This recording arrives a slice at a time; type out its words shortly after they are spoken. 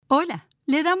Hola,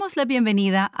 le damos la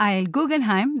bienvenida a el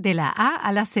Guggenheim de la A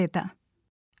a la Z.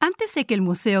 Antes de que el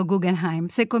Museo Guggenheim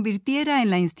se convirtiera en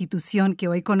la institución que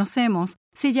hoy conocemos,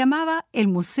 se llamaba el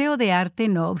Museo de Arte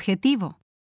No Objetivo.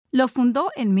 Lo fundó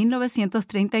en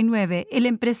 1939 el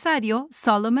empresario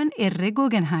Solomon R.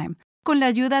 Guggenheim, con la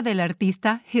ayuda del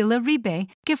artista Hilla Rebay,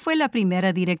 que fue la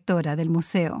primera directora del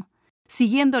museo.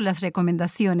 Siguiendo las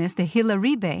recomendaciones de Hilla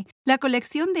Rebay, la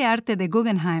colección de arte de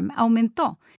Guggenheim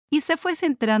aumentó y se fue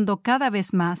centrando cada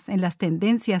vez más en las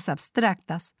tendencias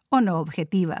abstractas o no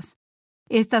objetivas.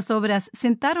 Estas obras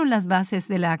sentaron las bases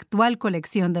de la actual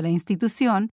colección de la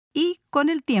institución y, con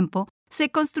el tiempo,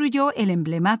 se construyó el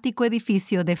emblemático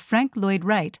edificio de Frank Lloyd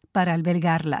Wright para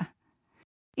albergarla.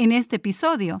 En este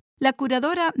episodio, la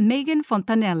curadora Megan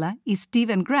Fontanella y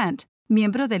Stephen Grant,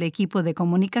 miembro del equipo de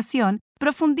comunicación,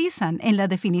 profundizan en la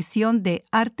definición de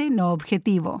arte no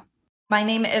objetivo. My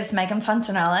name is Megan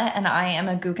Fontanella and I am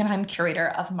a Guggenheim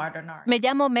curator of modern art. Me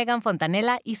llamo Megan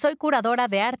Fontanella y soy curadora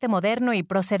de arte moderno y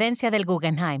procedencia del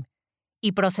Guggenheim.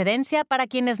 Y procedencia, para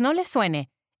quienes no les suene,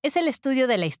 es el estudio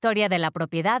de la historia de la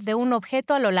propiedad de un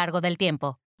objeto a lo largo del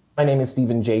tiempo. My name is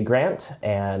Stephen J. Grant,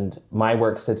 and my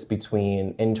work sits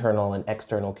between internal and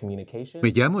external communication.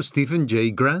 Me llamo Stephen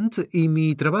J. Grant y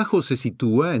mi trabajo se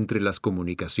sitúa entre las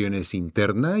comunicaciones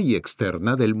interna y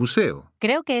externa del museo.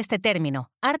 Creo que este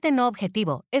término, arte no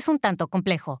objetivo, es un tanto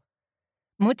complejo.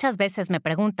 Muchas veces me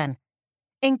preguntan,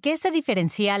 ¿en qué se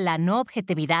diferencia la no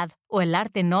objetividad o el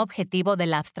arte no objetivo de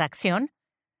la abstracción?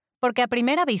 Porque a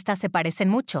primera vista se parecen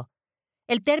mucho.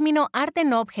 El término arte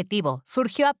no objetivo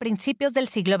surgió a principios del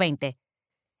siglo XX.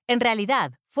 En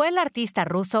realidad, fue el artista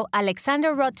ruso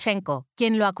Alexander Rodchenko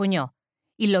quien lo acuñó,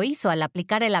 y lo hizo al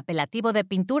aplicar el apelativo de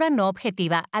pintura no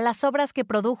objetiva a las obras que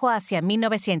produjo hacia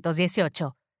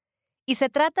 1918. Y se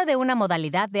trata de una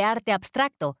modalidad de arte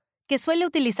abstracto que suele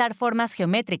utilizar formas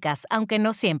geométricas, aunque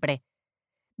no siempre.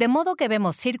 De modo que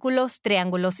vemos círculos,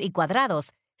 triángulos y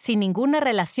cuadrados sin ninguna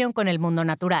relación con el mundo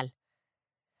natural.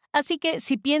 Así que,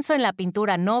 si pienso en la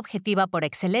pintura no objetiva por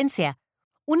excelencia,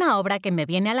 una obra que me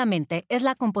viene a la mente es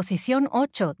la composición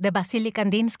 8 de Vasily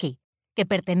Kandinsky, que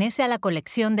pertenece a la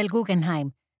colección del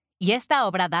Guggenheim, y esta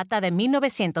obra data de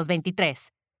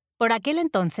 1923. Por aquel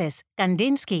entonces,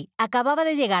 Kandinsky acababa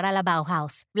de llegar a la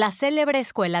Bauhaus, la célebre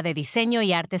escuela de diseño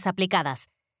y artes aplicadas,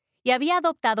 y había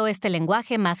adoptado este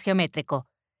lenguaje más geométrico.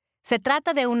 Se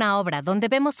trata de una obra donde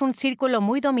vemos un círculo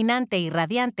muy dominante y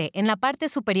radiante en la parte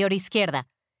superior izquierda,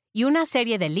 y una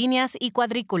serie de líneas y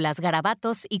cuadrículas,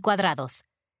 garabatos y cuadrados.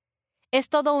 Es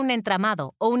todo un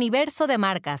entramado o universo de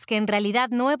marcas que en realidad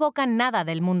no evocan nada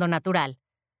del mundo natural.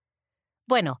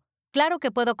 Bueno, claro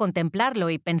que puedo contemplarlo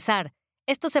y pensar,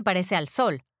 esto se parece al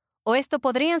sol, o esto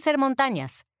podrían ser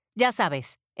montañas, ya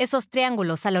sabes, esos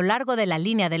triángulos a lo largo de la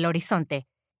línea del horizonte,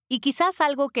 y quizás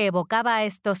algo que evocaba a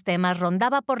estos temas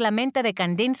rondaba por la mente de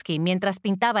Kandinsky mientras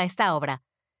pintaba esta obra.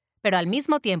 Pero al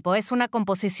mismo tiempo es una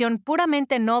composición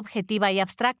puramente no objetiva y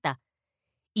abstracta.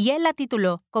 Y él la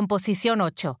tituló Composición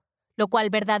 8, lo cual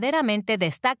verdaderamente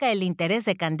destaca el interés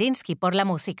de Kandinsky por la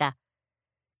música.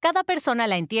 Cada persona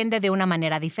la entiende de una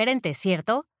manera diferente,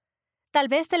 ¿cierto? Tal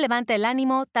vez te levante el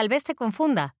ánimo, tal vez te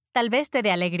confunda, tal vez te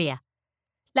dé alegría.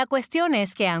 La cuestión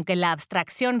es que aunque la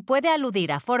abstracción puede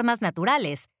aludir a formas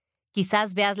naturales,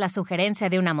 quizás veas la sugerencia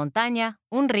de una montaña,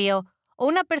 un río, o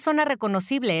una persona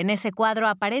reconocible en ese cuadro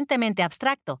aparentemente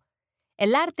abstracto.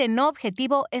 El arte no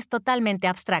objetivo es totalmente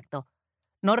abstracto.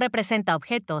 No representa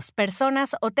objetos,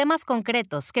 personas o temas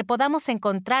concretos que podamos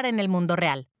encontrar en el mundo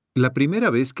real. La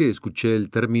primera vez que escuché el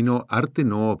término arte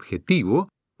no objetivo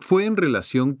fue en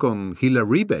relación con Hilla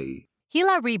Rebay.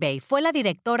 Hilla Rebay fue la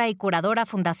directora y curadora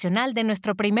fundacional de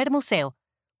nuestro primer museo,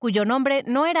 cuyo nombre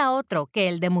no era otro que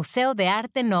el de Museo de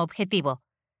Arte No Objetivo.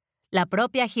 La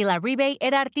propia Hilla Rebay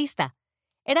era artista.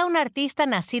 Era una artista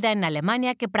nacida en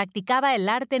Alemania que practicaba el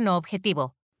arte no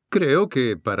objetivo. Creo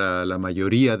que para la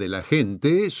mayoría de la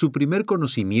gente, su primer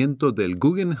conocimiento del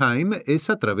Guggenheim es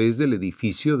a través del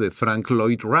edificio de Frank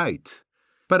Lloyd Wright.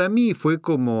 Para mí fue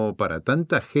como para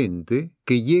tanta gente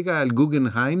que llega al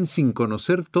Guggenheim sin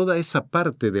conocer toda esa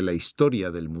parte de la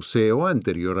historia del museo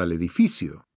anterior al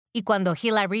edificio. Y cuando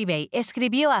Hilla Rebay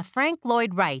escribió a Frank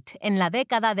Lloyd Wright en la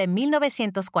década de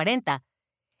 1940,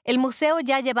 el museo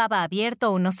ya llevaba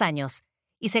abierto unos años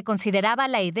y se consideraba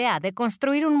la idea de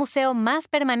construir un museo más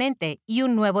permanente y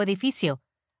un nuevo edificio,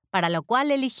 para lo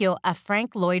cual eligió a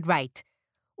Frank Lloyd Wright,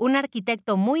 un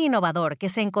arquitecto muy innovador que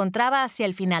se encontraba hacia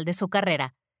el final de su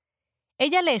carrera.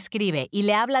 Ella le escribe y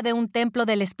le habla de un templo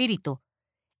del espíritu.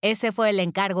 Ese fue el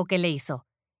encargo que le hizo.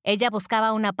 Ella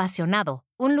buscaba un apasionado,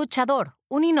 un luchador,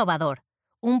 un innovador,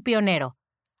 un pionero,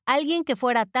 alguien que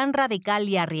fuera tan radical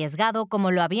y arriesgado como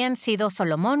lo habían sido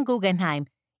Solomon Guggenheim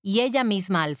y ella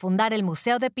misma al fundar el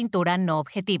Museo de Pintura No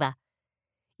Objetiva.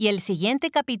 Y el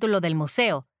siguiente capítulo del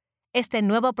museo, este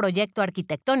nuevo proyecto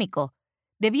arquitectónico,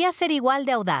 debía ser igual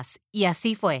de audaz, y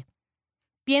así fue.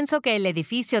 Pienso que el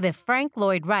edificio de Frank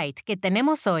Lloyd Wright que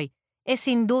tenemos hoy es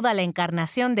sin duda la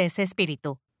encarnación de ese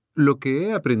espíritu. Lo que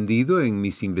he aprendido en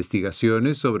mis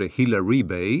investigaciones sobre Hilla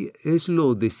Rebay es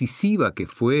lo decisiva que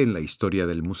fue en la historia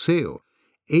del museo.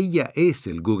 Ella es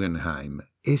el Guggenheim,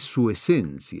 es su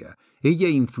esencia. Ella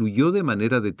influyó de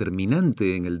manera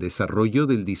determinante en el desarrollo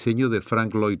del diseño de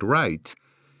Frank Lloyd Wright.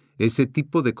 Ese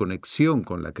tipo de conexión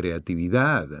con la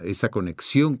creatividad, esa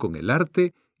conexión con el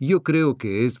arte, yo creo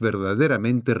que es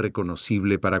verdaderamente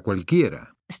reconocible para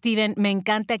cualquiera. Steven, me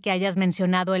encanta que hayas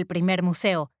mencionado el primer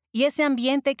museo y ese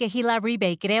ambiente que Hilla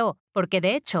Rebay creó, porque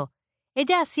de hecho,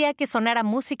 ella hacía que sonara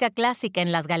música clásica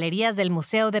en las galerías del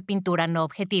Museo de Pintura No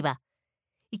Objetiva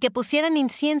y que pusieran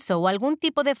incienso o algún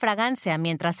tipo de fragancia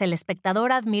mientras el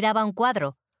espectador admiraba un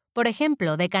cuadro, por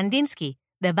ejemplo, de Kandinsky,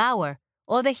 de Bauer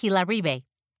o de Hilla Rebay.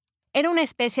 Era una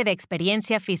especie de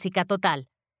experiencia física total.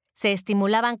 Se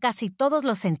estimulaban casi todos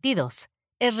los sentidos.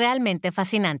 Es realmente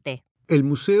fascinante. El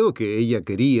museo que ella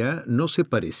quería no se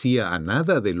parecía a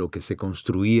nada de lo que se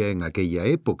construía en aquella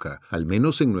época, al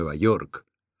menos en Nueva York.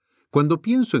 Cuando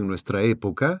pienso en nuestra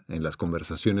época, en las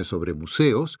conversaciones sobre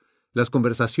museos, las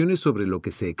conversaciones sobre lo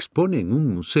que se expone en un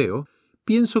museo,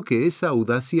 pienso que esa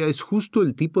audacia es justo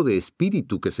el tipo de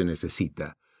espíritu que se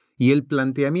necesita. Y el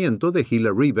planteamiento de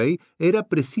Hilla Rebay era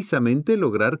precisamente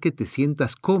lograr que te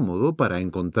sientas cómodo para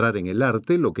encontrar en el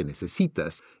arte lo que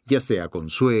necesitas, ya sea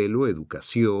consuelo,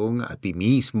 educación, a ti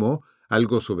mismo,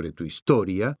 algo sobre tu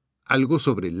historia, algo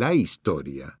sobre la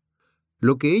historia.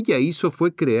 Lo que ella hizo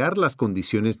fue crear las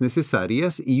condiciones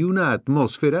necesarias y una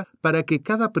atmósfera para que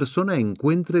cada persona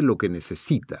encuentre lo que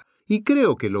necesita, y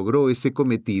creo que logró ese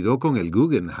cometido con el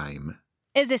Guggenheim.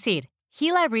 Es decir,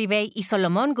 Hilla Rebay y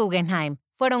Solomon Guggenheim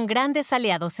fueron grandes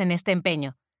aliados en este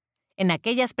empeño. En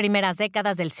aquellas primeras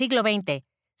décadas del siglo XX,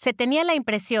 se tenía la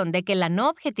impresión de que la no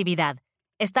objetividad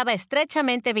estaba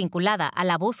estrechamente vinculada a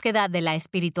la búsqueda de la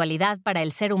espiritualidad para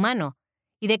el ser humano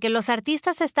y de que los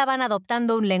artistas estaban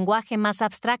adoptando un lenguaje más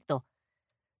abstracto.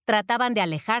 Trataban de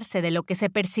alejarse de lo que se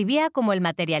percibía como el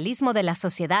materialismo de la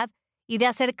sociedad y de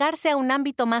acercarse a un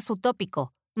ámbito más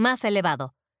utópico, más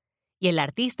elevado. Y el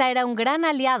artista era un gran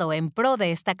aliado en pro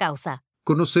de esta causa.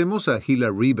 Conocemos a Hilla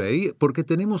Rebay porque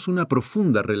tenemos una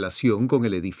profunda relación con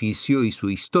el edificio y su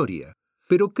historia,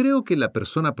 pero creo que la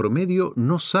persona promedio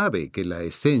no sabe que la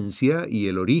esencia y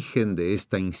el origen de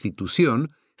esta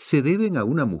institución se deben a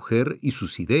una mujer y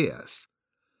sus ideas.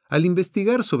 Al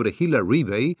investigar sobre Hilla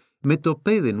Rebay, me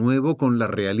topé de nuevo con la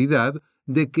realidad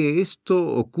de que esto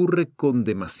ocurre con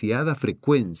demasiada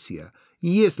frecuencia,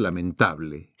 y es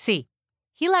lamentable. Sí,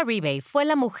 Hilla Rebay fue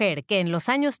la mujer que en los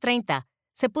años 30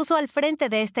 se puso al frente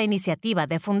de esta iniciativa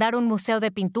de fundar un museo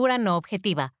de pintura no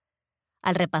objetiva.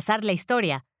 Al repasar la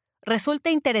historia, resulta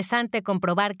interesante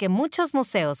comprobar que muchos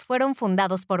museos fueron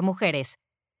fundados por mujeres.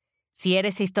 Si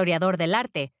eres historiador del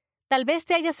arte, tal vez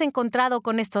te hayas encontrado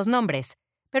con estos nombres,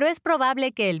 pero es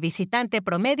probable que el visitante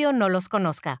promedio no los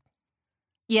conozca.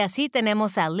 Y así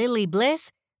tenemos a Lily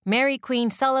Bliss, Mary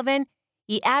Queen Sullivan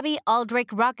y Abby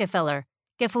Aldrich Rockefeller,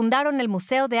 que fundaron el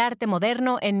Museo de Arte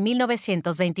Moderno en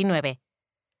 1929.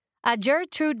 A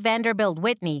Gertrude Vanderbilt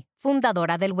Whitney,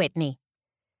 fundadora del Whitney.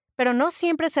 Pero no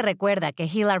siempre se recuerda que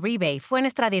Hilla Rebay fue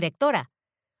nuestra directora.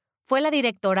 Fue la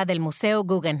directora del Museo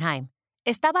Guggenheim.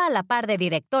 Estaba a la par de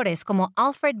directores como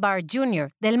Alfred Barr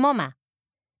Jr. del MoMA.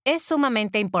 Es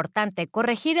sumamente importante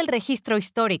corregir el registro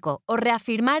histórico o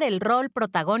reafirmar el rol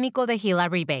protagónico de Hilla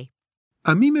Rebay.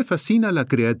 A mí me fascina la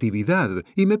creatividad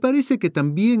y me parece que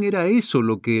también era eso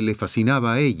lo que le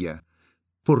fascinaba a ella.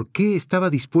 ¿Por qué estaba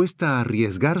dispuesta a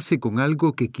arriesgarse con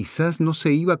algo que quizás no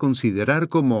se iba a considerar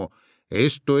como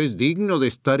 «esto es digno de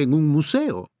estar en un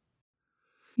museo»?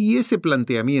 Y ese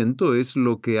planteamiento es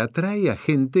lo que atrae a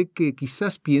gente que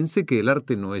quizás piense que el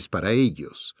arte no es para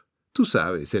ellos. Tú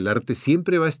sabes, el arte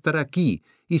siempre va a estar aquí,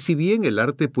 y si bien el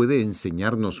arte puede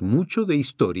enseñarnos mucho de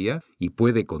historia y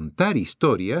puede contar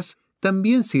historias,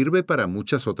 también sirve para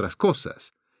muchas otras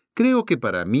cosas. Creo que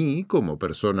para mí, como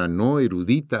persona no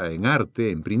erudita en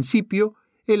arte en principio,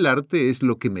 el arte es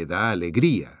lo que me da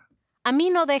alegría. A mí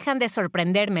no dejan de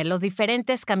sorprenderme los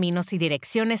diferentes caminos y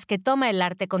direcciones que toma el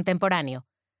arte contemporáneo.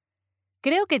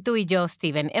 Creo que tú y yo,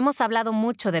 Steven, hemos hablado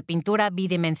mucho de pintura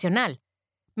bidimensional.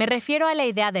 Me refiero a la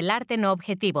idea del arte no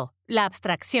objetivo, la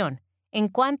abstracción, en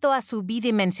cuanto a su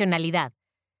bidimensionalidad.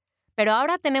 Pero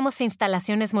ahora tenemos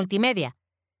instalaciones multimedia.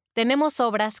 Tenemos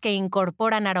obras que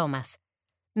incorporan aromas.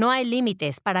 No hay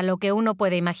límites para lo que uno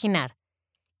puede imaginar.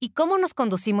 ¿Y cómo nos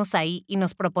conducimos ahí y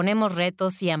nos proponemos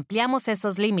retos y ampliamos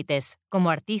esos límites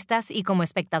como artistas y como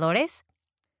espectadores?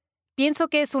 Pienso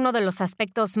que es uno de los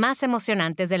aspectos más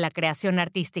emocionantes de la creación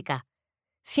artística.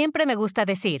 Siempre me gusta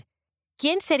decir,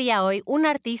 ¿quién sería hoy un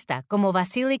artista como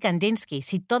Vasily Kandinsky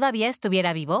si todavía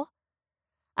estuviera vivo?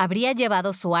 ¿Habría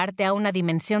llevado su arte a una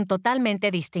dimensión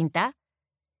totalmente distinta?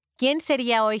 ¿Quién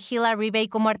sería hoy Hilla Rebay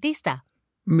como artista?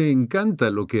 Me encanta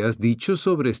lo que has dicho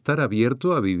sobre estar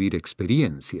abierto a vivir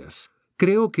experiencias.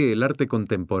 Creo que el arte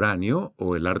contemporáneo,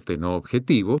 o el arte no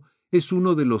objetivo, es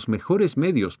uno de los mejores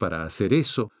medios para hacer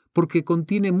eso, porque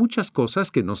contiene muchas cosas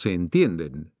que no se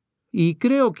entienden. Y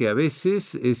creo que a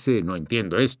veces ese "no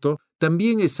entiendo esto"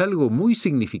 también es algo muy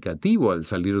significativo al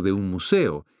salir de un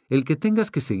museo, el que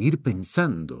tengas que seguir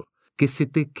pensando, que se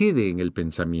te quede en el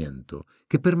pensamiento,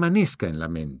 que permanezca en la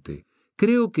mente.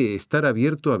 Creo que estar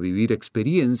abierto a vivir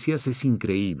experiencias es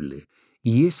increíble,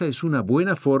 y esa es una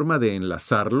buena forma de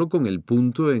enlazarlo con el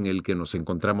punto en el que nos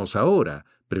encontramos ahora,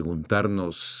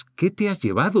 preguntarnos, ¿qué te has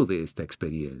llevado de esta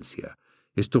experiencia?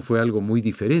 Esto fue algo muy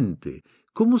diferente.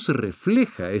 ¿Cómo se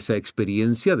refleja esa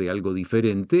experiencia de algo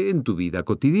diferente en tu vida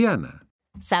cotidiana?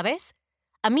 ¿Sabes?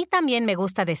 A mí también me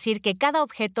gusta decir que cada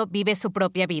objeto vive su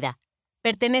propia vida.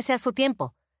 Pertenece a su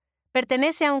tiempo.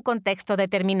 Pertenece a un contexto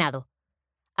determinado.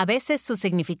 A veces su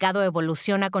significado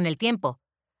evoluciona con el tiempo.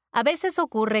 A veces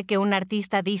ocurre que un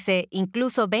artista dice,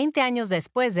 incluso 20 años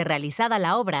después de realizada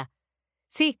la obra,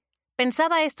 sí,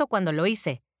 pensaba esto cuando lo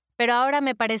hice, pero ahora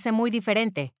me parece muy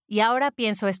diferente y ahora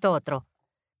pienso esto otro.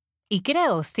 Y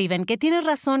creo, Steven, que tienes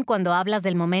razón cuando hablas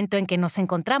del momento en que nos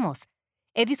encontramos.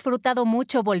 He disfrutado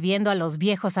mucho volviendo a los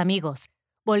viejos amigos,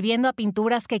 volviendo a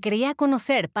pinturas que creía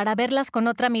conocer para verlas con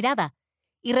otra mirada,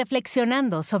 y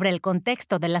reflexionando sobre el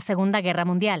contexto de la Segunda Guerra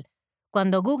Mundial,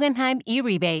 cuando Guggenheim y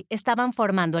Rebay estaban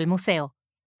formando el museo.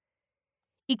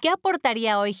 ¿Y qué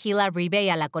aportaría hoy Hilla Rebay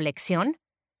a la colección?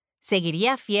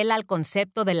 ¿Seguiría fiel al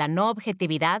concepto de la no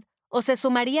objetividad o se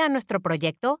sumaría a nuestro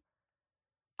proyecto?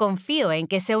 Confío en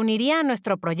que se uniría a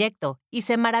nuestro proyecto y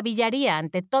se maravillaría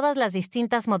ante todas las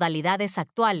distintas modalidades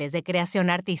actuales de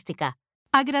creación artística.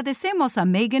 Agradecemos a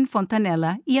Megan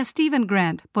Fontanella y a Stephen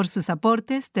Grant por sus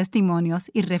aportes, testimonios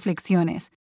y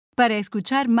reflexiones. Para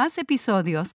escuchar más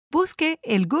episodios, busque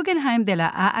el Guggenheim de la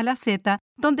A a la Z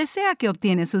donde sea que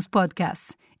obtiene sus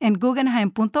podcasts, en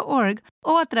guggenheim.org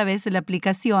o a través de la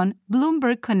aplicación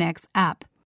Bloomberg Connects App.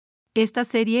 Esta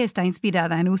serie está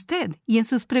inspirada en usted y en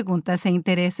sus preguntas e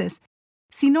intereses.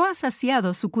 Si no ha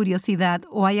saciado su curiosidad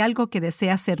o hay algo que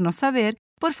desea hacernos saber,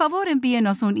 por favor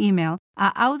envíenos un email a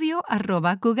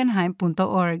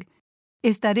audio@guggenheim.org.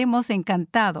 Estaremos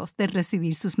encantados de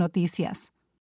recibir sus noticias.